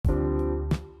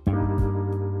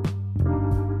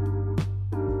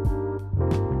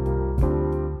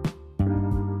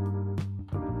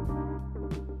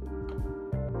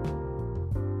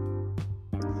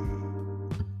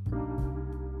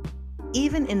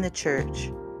even in the church,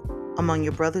 among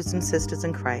your brothers and sisters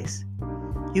in Christ,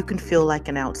 you can feel like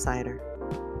an outsider.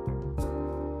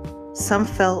 Some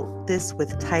felt this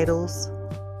with titles,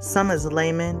 some as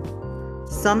laymen,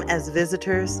 some as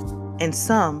visitors, and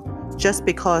some just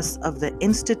because of the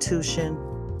institution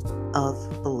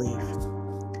of belief.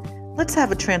 Let's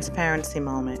have a transparency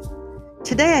moment.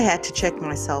 Today I had to check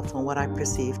myself on what I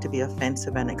perceive to be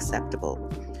offensive and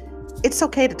acceptable. It's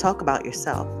okay to talk about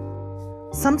yourself.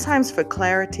 Sometimes for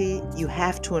clarity, you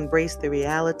have to embrace the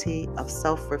reality of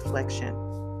self-reflection.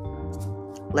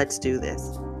 Let's do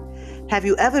this. Have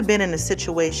you ever been in a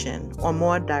situation, or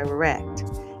more direct,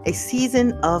 a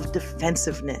season of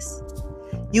defensiveness?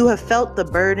 You have felt the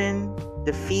burden,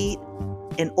 defeat,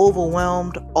 and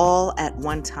overwhelmed all at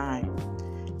one time.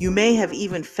 You may have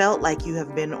even felt like you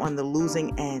have been on the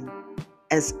losing end,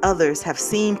 as others have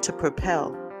seemed to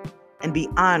propel and be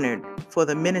honored for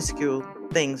the minuscule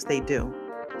things they do.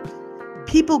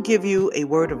 People give you a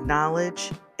word of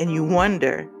knowledge, and you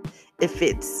wonder if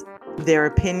it's their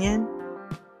opinion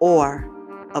or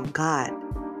of God,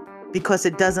 because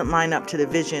it doesn't line up to the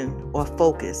vision or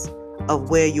focus of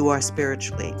where you are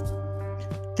spiritually.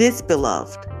 This,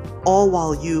 beloved, all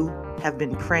while you have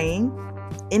been praying,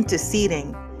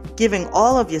 interceding, giving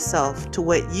all of yourself to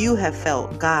what you have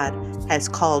felt God has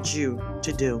called you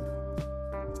to do.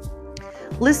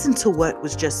 Listen to what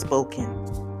was just spoken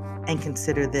and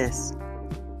consider this.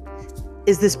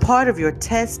 Is this part of your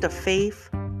test of faith,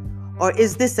 or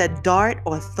is this a dart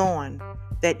or thorn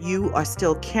that you are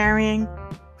still carrying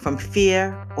from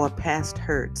fear or past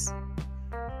hurts?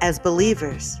 As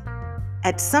believers,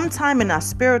 at some time in our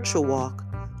spiritual walk,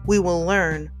 we will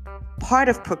learn part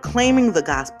of proclaiming the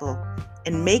gospel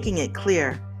and making it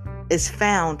clear is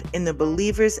found in the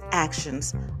believer's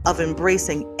actions of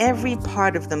embracing every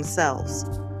part of themselves,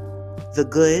 the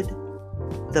good,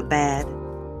 the bad,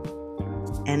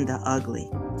 and the ugly.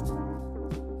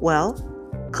 Well,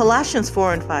 Colossians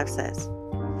 4:5 says,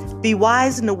 "Be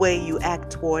wise in the way you act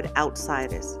toward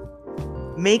outsiders.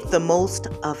 Make the most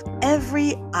of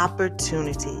every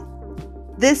opportunity."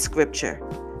 This scripture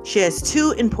shares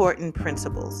two important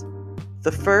principles.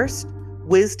 The first,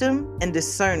 wisdom and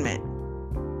discernment.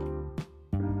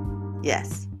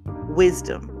 Yes,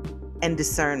 wisdom and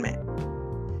discernment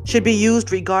should be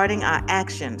used regarding our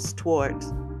actions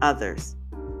towards others.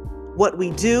 What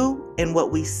we do and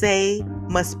what we say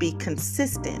must be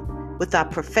consistent with our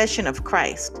profession of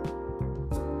Christ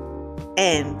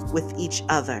and with each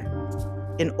other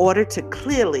in order to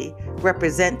clearly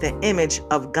represent the image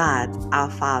of God, our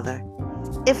Father.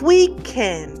 If we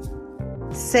can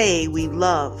say we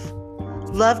love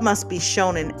must be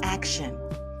shown in action.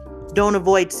 Don't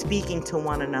avoid speaking to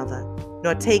one another,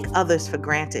 nor take others for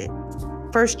granted.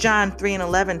 1 John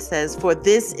 3:11 says, "For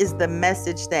this is the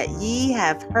message that ye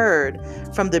have heard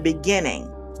from the beginning,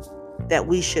 that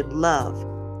we should love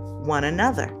one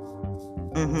another."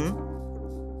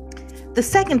 The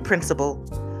second principle,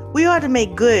 we are to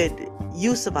make good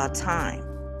use of our time.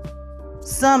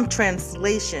 Some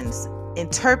translations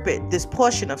interpret this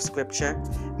portion of scripture,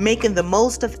 making the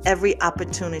most of every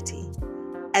opportunity,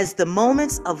 as the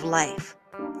moments of life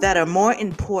that are more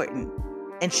important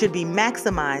and should be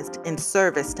maximized in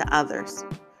service to others.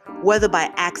 Whether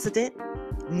by accident,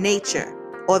 nature,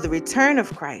 or the return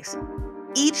of Christ,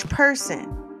 each person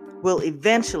will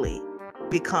eventually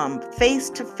become face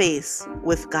to face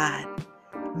with God.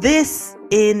 This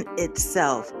in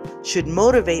itself should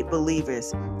motivate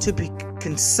believers to be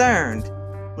concerned.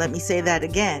 Let me say that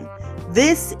again.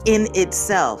 This in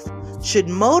itself should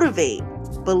motivate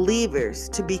believers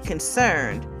to be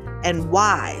concerned and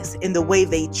wise in the way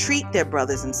they treat their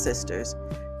brothers and sisters,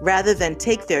 rather than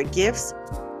take their gifts,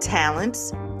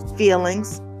 talents,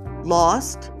 feelings,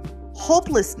 lost,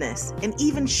 hopelessness, and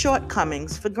even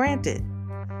shortcomings for granted.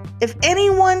 If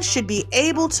anyone should be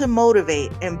able to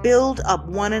motivate and build up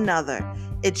one another,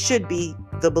 it should be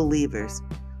the believers.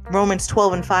 Romans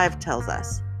 12:5 tells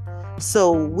us,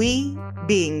 "So we,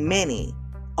 being many,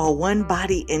 are one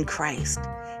body in Christ,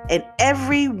 and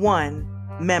every one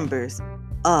members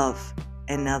of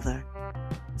another."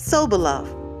 So,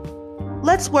 beloved,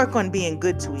 let's work on being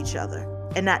good to each other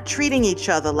and not treating each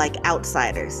other like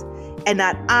outsiders and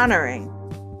not honoring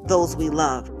those we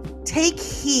love. Take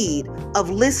heed of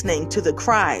listening to the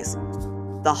cries,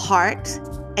 the heart,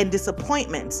 and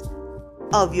disappointments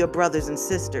of your brothers and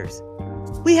sisters.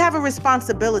 We have a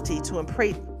responsibility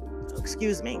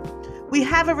We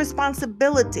have a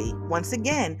responsibility, once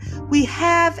again, we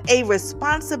have a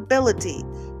responsibility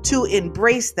to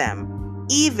embrace them,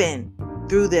 even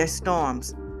through their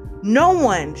storms. No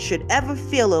one should ever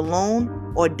feel alone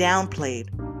or downplayed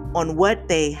on what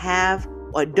they have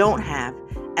or don't have,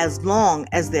 as long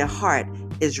as their heart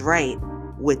is right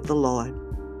with the Lord.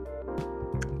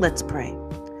 Let's pray.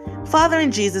 Father,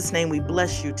 in Jesus' name, we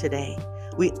bless you today.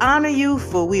 We honor you,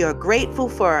 for we are grateful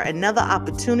for another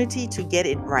opportunity to get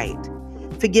it right.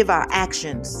 Forgive our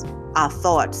actions, our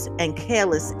thoughts, and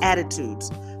careless attitudes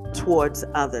towards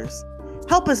others.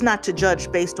 Help us not to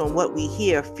judge based on what we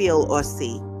hear, feel, or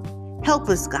see. Help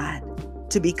us, God,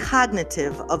 to be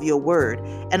cognitive of your word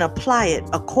and apply it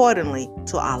accordingly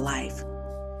to our life.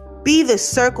 Be the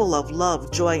circle of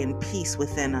love, joy, and peace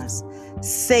within us.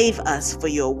 Save us for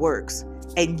your works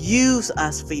and use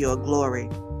us for your glory.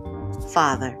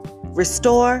 Father,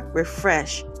 restore,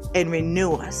 refresh, and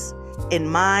renew us in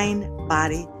mind,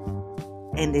 body,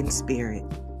 and in spirit.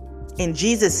 In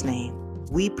Jesus' name,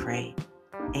 we pray.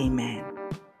 Amen.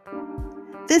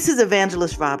 This is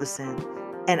Evangelist Robinson,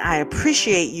 and I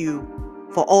appreciate you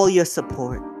for all your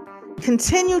support.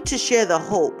 Continue to share the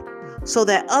hope so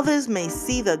that others may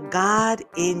see the God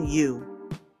in you.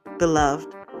 Beloved,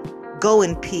 go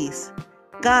in peace.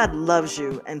 God loves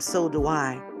you, and so do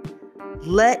I.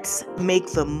 Let's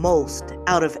make the most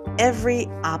out of every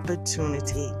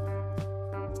opportunity.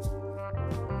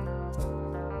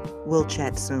 We'll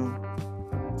chat soon.